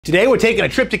Today we're taking a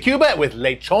trip to Cuba with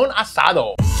Lechon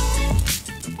Asado.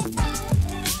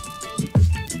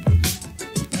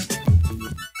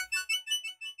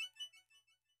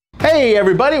 Hey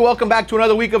everybody, welcome back to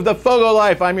another week of the FOGO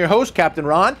Life. I'm your host, Captain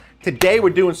Ron. Today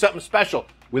we're doing something special.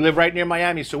 We live right near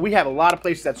Miami, so we have a lot of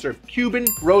places that serve Cuban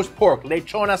roast pork,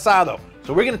 Lechon Asado.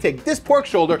 So we're gonna take this pork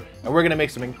shoulder and we're gonna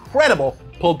make some incredible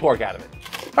pulled pork out of it.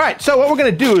 All right, so what we're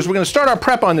gonna do is we're gonna start our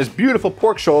prep on this beautiful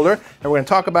pork shoulder, and we're gonna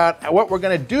talk about what we're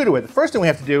gonna do to it. The first thing we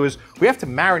have to do is we have to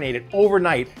marinate it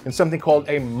overnight in something called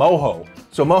a MOJO.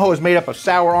 So MOJO is made up of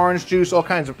sour orange juice, all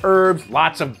kinds of herbs,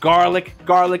 lots of garlic,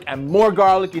 and more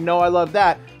garlic. You know I love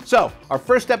that. So our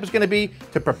first step is gonna be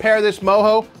to prepare this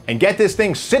MOJO and get this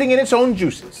thing sitting in its own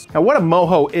juices. Now what a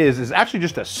MOJO is actually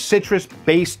just a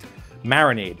citrus-based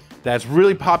marinade that's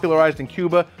really popularized in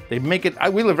Cuba. They make it,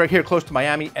 we live right here close to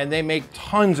Miami, and they make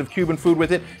tons of Cuban food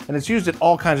with it, and it's used in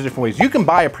all kinds of different ways. You can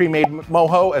buy a pre-made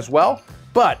MOJO as well,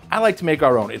 but I like to make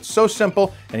our own. It's so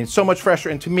simple, and it's so much fresher,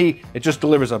 and to me, it just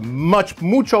delivers a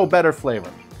mucho better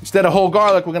flavor. Instead of whole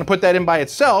garlic, we're gonna put that in by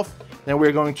itself, then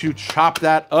we're going to chop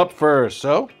that up first.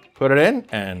 So, put it in,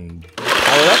 and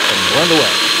pile it up, and blend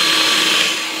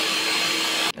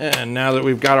away. And now that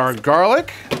we've got our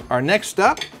garlic, our next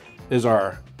step is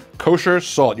our kosher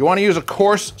salt. You want to use a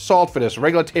coarse salt for this.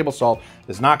 Regular table salt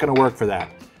is not going to work for that.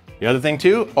 The other thing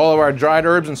too, all of our dried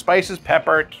herbs and spices,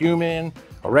 pepper, cumin,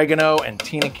 oregano, and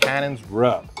Tina Cannon's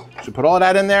rub. So put all of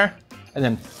that in there, and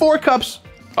then 4 cups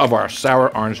of our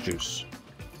sour orange juice.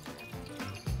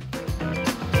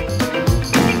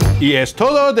 Y es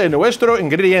todo de nuestro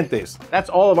ingredientes. That's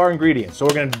all of our ingredients. So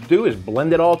what we're going to do is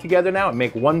blend it all together now and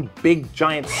make one big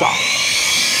giant sauce.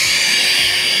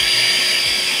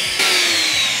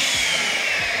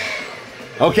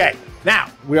 Okay, now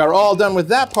we are all done with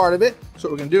that part of it. So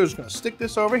what we're gonna do is we're gonna stick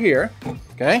this over here,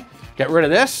 okay? Get rid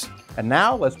of this, and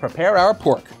now let's prepare our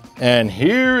pork. And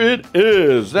here it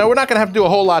is. Now we're not gonna have to do a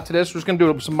whole lot to this. We're just gonna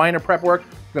do some minor prep work.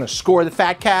 We're gonna score the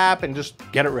fat cap and just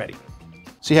get it ready.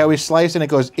 See how we slice and it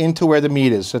goes into where the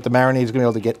meat is, so that the marinade is gonna be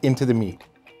able to get into the meat.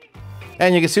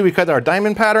 And you can see we cut our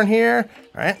diamond pattern here,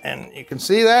 all right? And you can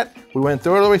see that. We went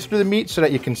all the way through the meat so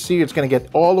that you can see it's gonna get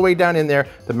all the way down in there.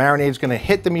 The marinade is gonna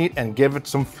hit the meat and give it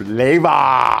some flavor.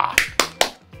 Oh,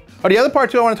 the other part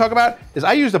too I wanna talk about is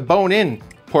I used a bone-in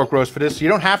pork roast for this. You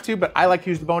don't have to, but I like to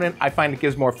use the bone-in. I find it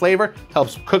gives more flavor,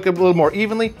 helps cook it a little more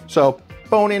evenly, so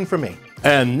bone-in for me.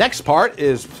 And next part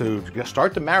is to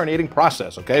start the marinating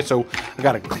process, okay? So I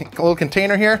got a little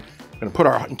container here. I'm gonna put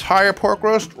our entire pork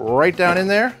roast right down in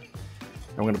there.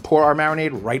 And we're gonna pour our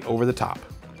marinade right over the top.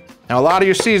 Now a lot of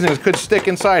your seasonings could stick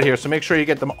inside here, so make sure you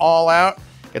get them all out,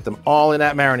 get them all in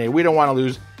that marinade. We don't wanna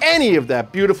lose any of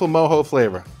that beautiful MOJO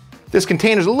flavor. This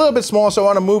container's a little bit small, so I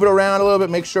wanna move it around a little bit,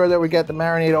 make sure that we get the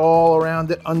marinade all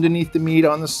around it, underneath the meat,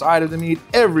 on the side of the meat,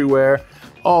 everywhere,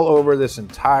 all over this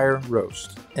entire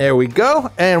roast. There we go,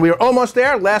 and we're almost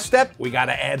there. Last step, we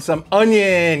gotta add some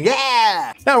onion,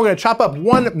 yeah! Now we're gonna chop up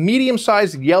 1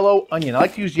 medium-sized yellow onion. I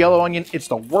like to use yellow onion. It's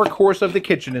the workhorse of the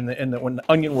kitchen in the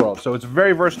onion world, so it's a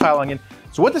very versatile onion.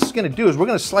 So what this is gonna do is we're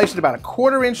gonna slice it about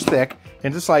 1/4 inch thick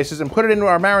into slices and put it into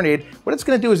our marinade. What it's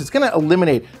gonna do is it's gonna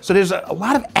eliminate, so there's a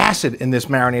lot of acid in this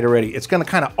marinade already. It's gonna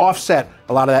kind of offset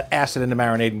a lot of that acid in the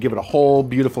marinade and give it a whole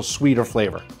beautiful sweeter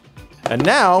flavor. And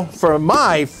now, for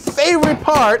my favorite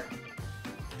part,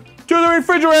 to the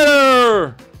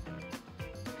refrigerator!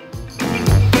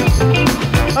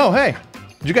 Oh, hey,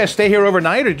 did you guys stay here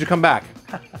overnight or did you come back?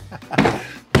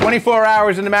 24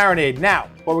 hours in the marinade. Now,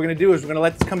 what we're gonna do is we're gonna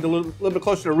let this come to a little bit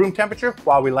closer to room temperature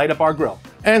while we light up our grill.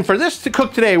 And for this to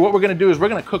cook today, what we're gonna do is we're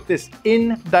gonna cook this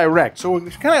indirect. So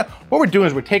what we're doing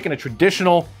is we're taking a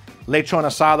traditional Lechon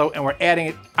Asado and we're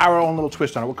adding our own little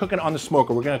twist on it. We're cooking on the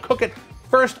smoker. We're gonna cook it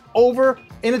first over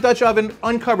in a Dutch oven,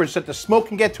 uncovered, so that the smoke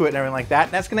can get to it and everything like that.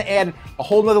 And that's gonna add a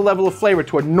whole nother level of flavor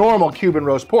to a normal Cuban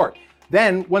roast pork.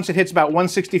 Then, once it hits about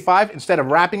 165, instead of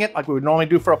wrapping it like we would normally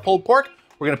do for a pulled pork,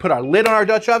 we're gonna put our lid on our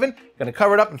Dutch oven, gonna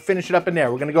cover it up and finish it up in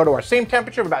there. We're gonna go to our same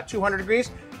temperature of about 200 degrees,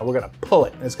 and we're gonna pull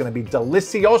it, and it's gonna be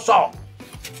delicioso.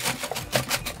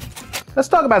 Let's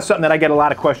talk about something that I get a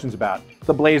lot of questions about,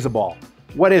 the Blazaball.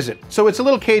 What is it? So it's a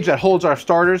little cage that holds our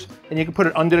starters, and you can put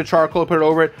it under the charcoal, put it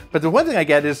over it. But the one thing I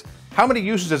get is, how many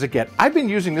uses does it get? I've been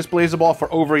using this Blazaball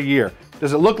for over a year.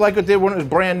 Does it look like it did when it was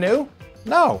brand new?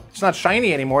 No, it's not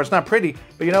shiny anymore, it's not pretty.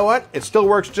 But you know what? It still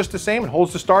works just the same, it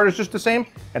holds the starters just the same,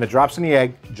 and it drops in the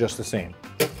egg just the same.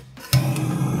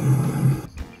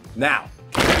 Now,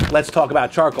 let's talk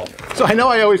about charcoal. So I know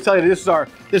I always tell you this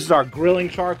is our grilling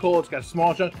charcoal. It's got a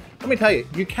small chunk. Let me tell you,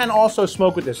 you can also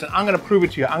smoke with this, and I'm gonna prove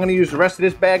it to you. I'm gonna use the rest of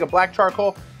this bag of black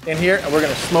charcoal in here, and we're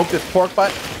gonna smoke this pork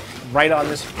butt right on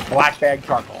this black bag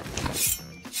charcoal.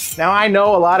 Now I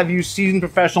know a lot of you seasoned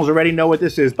professionals already know what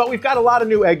this is, but we've got a lot of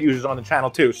new egg users on the channel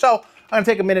too. So I'm gonna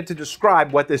take a minute to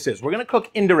describe what this is. We're gonna cook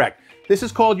indirect. This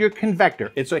is called your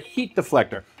convector. It's a heat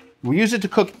deflector. We use it to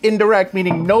cook indirect,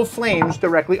 meaning no flames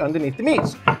directly underneath the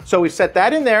meats. So we set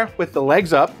that in there with the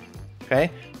legs up,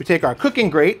 okay? We take our cooking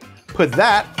grate, put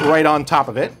that right on top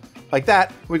of it, like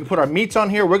that. We can put our meats on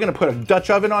here. We're gonna put a Dutch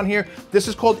oven on here. This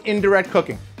is called indirect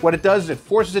cooking. What it does is it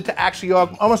forces it to actually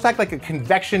almost act like a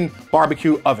convection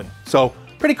barbecue oven. So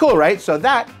pretty cool, right? So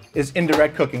that is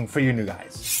indirect cooking for you new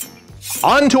guys.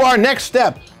 On to our next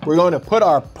step. We're going to put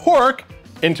our pork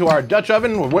into our Dutch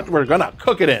oven. We're gonna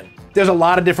cook it in. There's a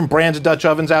lot of different brands of Dutch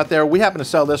ovens out there. We happen to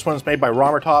sell this one. It's made by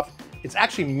Romertoff. It's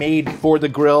actually made for the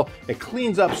grill. It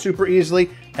cleans up super easily,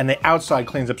 and the outside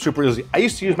cleans up super easily. I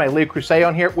used to use my Le Creuset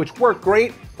on here, which worked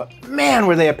great, but man,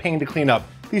 were they a pain to clean up.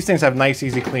 These things have nice,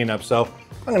 easy cleanup, so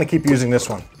I'm gonna keep using this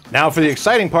one. Now for the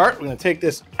exciting part, we're gonna take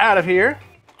this out of here.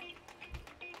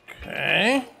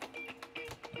 Okay.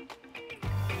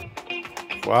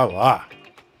 Voila.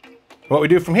 What we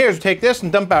do from here is we take this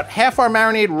and dump out half our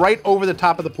marinade right over the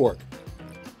top of the pork.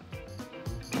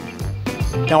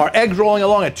 Now our egg's rolling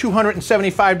along at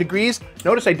 275 degrees.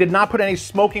 Notice I did not put any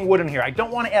smoking wood in here. I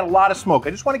don't want to add a lot of smoke. I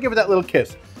just want to give it that little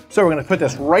kiss. So we're going to put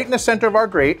this right in the center of our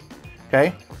grate.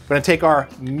 Okay. We're going to take our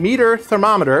Meater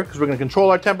Thermometer, because we're going to control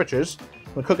our temperatures.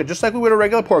 We're going to cook it just like we would a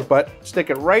regular pork butt. Stick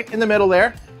it right in the middle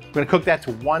there. We're going to cook that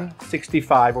to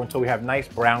 165 or until we have nice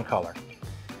brown color.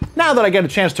 Now that I get a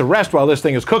chance to rest while this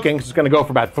thing is cooking, because it's going to go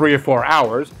for about 3 or 4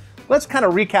 hours, let's kind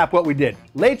of recap what we did.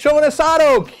 Lechon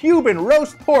Asado, Cuban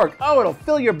Roast Pork. Oh, it'll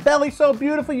fill your belly so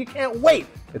beautiful you can't wait.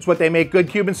 It's what they make good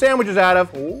Cuban sandwiches out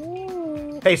of.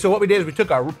 Ooh. Hey, so what we did is we took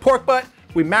our pork butt,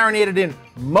 we marinated in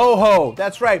MOJO.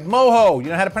 That's right, MOJO. You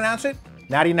know how to pronounce it?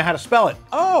 Now do you know how to spell it?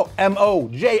 Oh,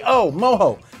 M-O-J-O,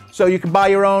 MOJO. So you can buy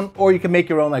your own or you can make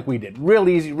your own like we did. Real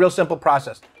easy, real simple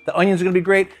process. The onions are gonna be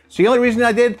great. So the only reason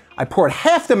I poured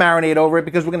half the marinade over it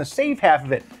because we're gonna save half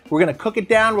of it. We're gonna cook it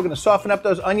down, we're gonna soften up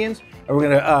those onions, and we're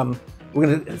gonna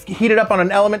heat it up on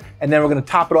an element, and then we're gonna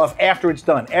top it off after it's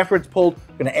done. After it's pulled,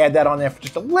 we're gonna add that on there for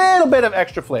just a little bit of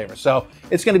extra flavor. So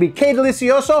it's gonna be Que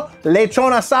Delicioso,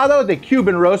 Lechon Asado, the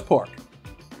Cuban Roast Pork.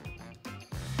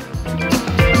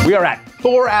 We are at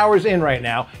 4 hours in right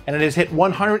now, and it has hit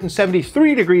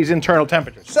 173 degrees internal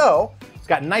temperature. So it's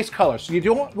got nice color. So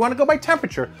you want to go by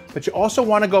temperature, but you also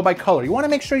want to go by color. You want to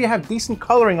make sure you have decent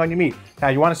coloring on your meat. Now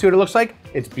you want to see what it looks like?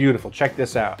 It's beautiful. Check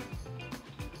this out.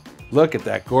 Look at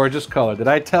that gorgeous color. Did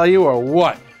I tell you or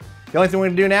what? The only thing we're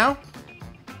gonna do now,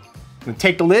 I'm gonna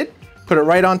take the lid, put it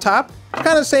right on top. Kind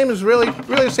of the same as really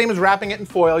the same as wrapping it in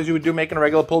foil as you would do making a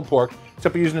regular pulled pork,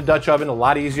 except we're using a Dutch oven, a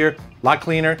lot easier, a lot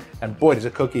cleaner, and boy, does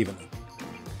it cook evenly.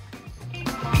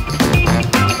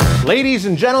 Ladies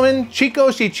and gentlemen,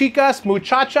 chicos y chicas,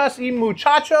 muchachas y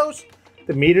muchachos,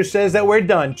 the meter says that we're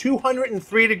done,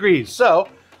 203 degrees. So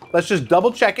let's just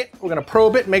double check it. We're gonna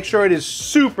probe it, make sure it is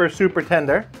super, super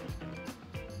tender.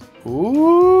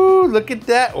 Ooh, look at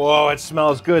that. Whoa, it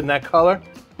smells good in that color.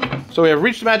 So we have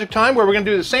reached the magic time where we're gonna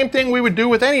do the same thing we would do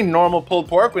with any normal pulled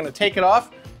pork. We're gonna take it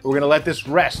off. We're gonna let this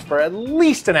rest for at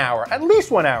least an hour, at least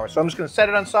 1 hour. So I'm just gonna set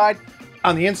it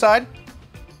on the inside.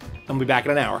 I'll be back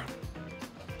in an hour.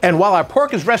 And while our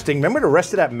pork is resting, remember the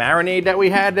rest of that marinade that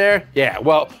we had there? Yeah,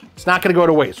 well, it's not gonna go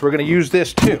to waste. We're gonna use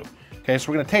this too. Okay,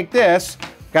 so we're gonna take this,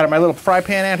 got my little fry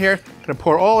pan out here, gonna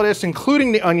pour all of this,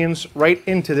 including the onions, right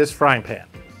into this frying pan.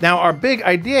 Now our big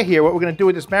idea here, what we're gonna do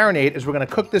with this marinade is we're gonna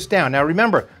cook this down. Now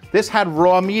remember, this had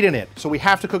raw meat in it, so we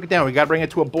have to cook it down. We gotta bring it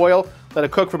to a boil, let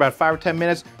it cook for about 5 or 10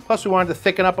 minutes. Plus we wanted to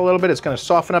thicken up a little bit. It's gonna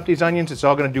soften up these onions. It's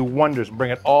all gonna do wonders and bring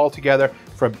it all together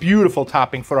for a beautiful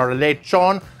topping for our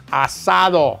Lechon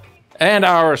Asado. And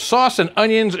our sauce and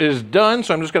onions is done,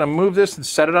 so I'm just gonna move this and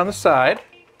set it on the side.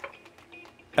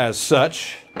 As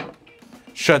such,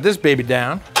 shut this baby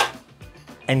down,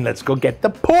 and let's go get the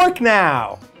pork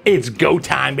now. It's go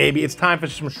time, baby. It's time for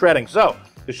some shredding. So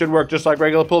this should work just like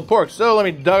regular pulled pork. So let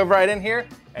me dive right in here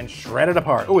and shred it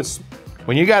apart. Oh,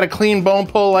 when you got a clean bone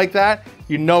pull like that,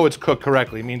 you know it's cooked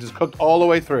correctly. It means it's cooked all the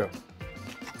way through.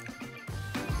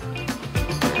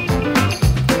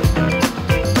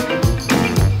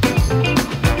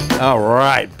 All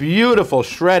right, beautiful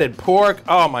shredded pork.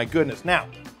 Oh my goodness. Now,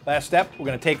 last step, we're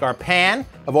gonna take our pan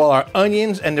of all our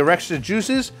onions and the extra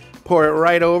juices, pour it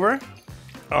right over.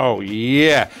 Oh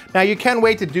yeah. Now you can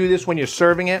wait to do this when you're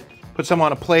serving it. Put some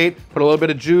on a plate, put a little bit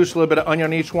of juice, a little bit of onion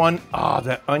on each one. Oh,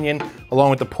 that onion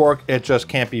along with the pork, it just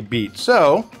can't be beat.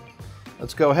 So,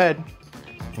 let's go ahead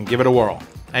and give it a whirl.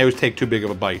 I always take too big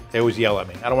of a bite. They always yell at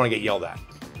me. I don't wanna get yelled at.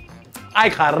 Ay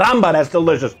caramba, that's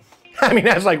delicious. I mean,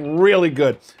 that's like really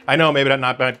good. I know maybe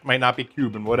that might not be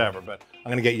Cuban, whatever, but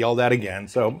I'm gonna get yelled at again,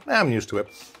 so I'm used to it.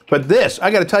 But this,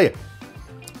 I gotta tell you,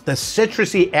 the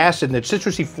citrusy acid and the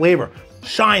citrusy flavor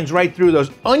shines right through those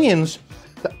onions.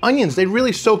 The onions, they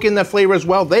really soak in that flavor as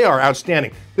well. They are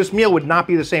outstanding. This meal would not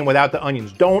be the same without the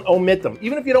onions. Don't omit them.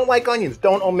 Even if you don't like onions,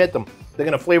 don't omit them. They're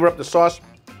gonna flavor up the sauce.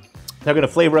 They're gonna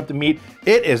flavor up the meat.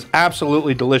 It is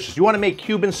absolutely delicious. You wanna make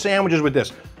Cuban sandwiches with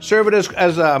this. Serve it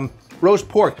as roast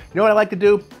pork. You know what I like to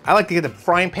do? I like to get the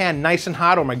frying pan nice and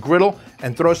hot, or my griddle,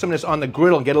 and throw some of this on the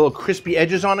griddle and get a little crispy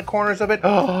edges on the corners of it.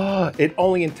 Oh, it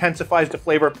only intensifies the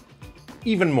flavor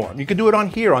even more. You could do it on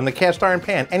here, on the cast iron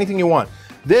pan, anything you want.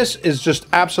 This is just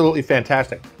absolutely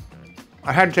fantastic.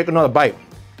 I had to take another bite.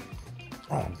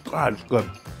 Oh God, it's good.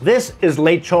 This is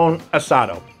Lechon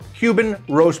Asado, Cuban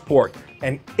roast pork,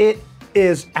 and it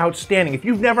is outstanding. If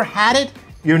you've never had it,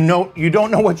 you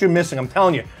don't know what you're missing, I'm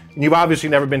telling you. And you've obviously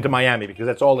never been to Miami because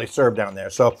that's all they serve down there.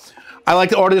 So I like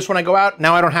to order this when I go out.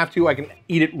 Now I don't have to, I can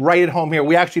eat it right at home here.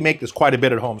 We actually make this quite a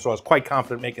bit at home, so I was quite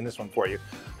confident making this one for you.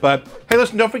 But hey,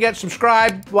 listen, don't forget,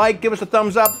 subscribe, like, give us a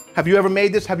thumbs up. Have you ever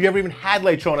made this? Have you ever even had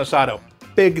Lechon Asado?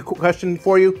 Big question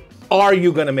for you. Are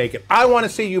you gonna make it? I wanna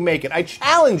see you make it. I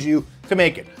challenge you to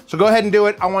make it. So go ahead and do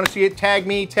it. I wanna see it. Tag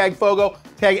me, tag Fogo,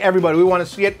 tag everybody. We wanna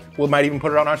see it. We might even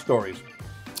put it on our stories.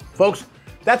 Folks,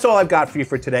 that's all I've got for you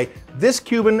for today. This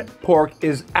Cuban pork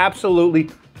is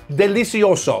absolutely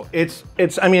delicioso.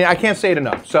 I mean, I can't say it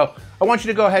enough. So I want you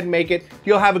to go ahead and make it.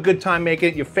 You'll have a good time making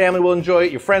it. Your family will enjoy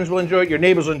it. Your friends will enjoy it. Your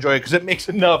neighbors will enjoy it because it makes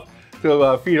enough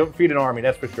to feed an army,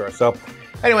 that's for sure. So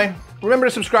anyway, remember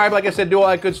to subscribe. Like I said, do all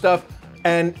that good stuff.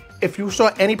 And if you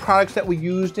saw any products that we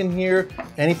used in here,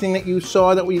 anything that you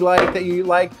saw that you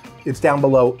like, it's down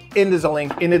below. There's a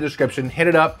link in the description. Hit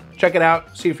it up, check it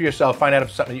out, see for yourself, find out if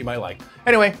it's something that you might like.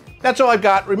 Anyway, that's all I've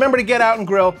got. Remember to get out and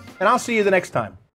grill, and I'll see you the next time.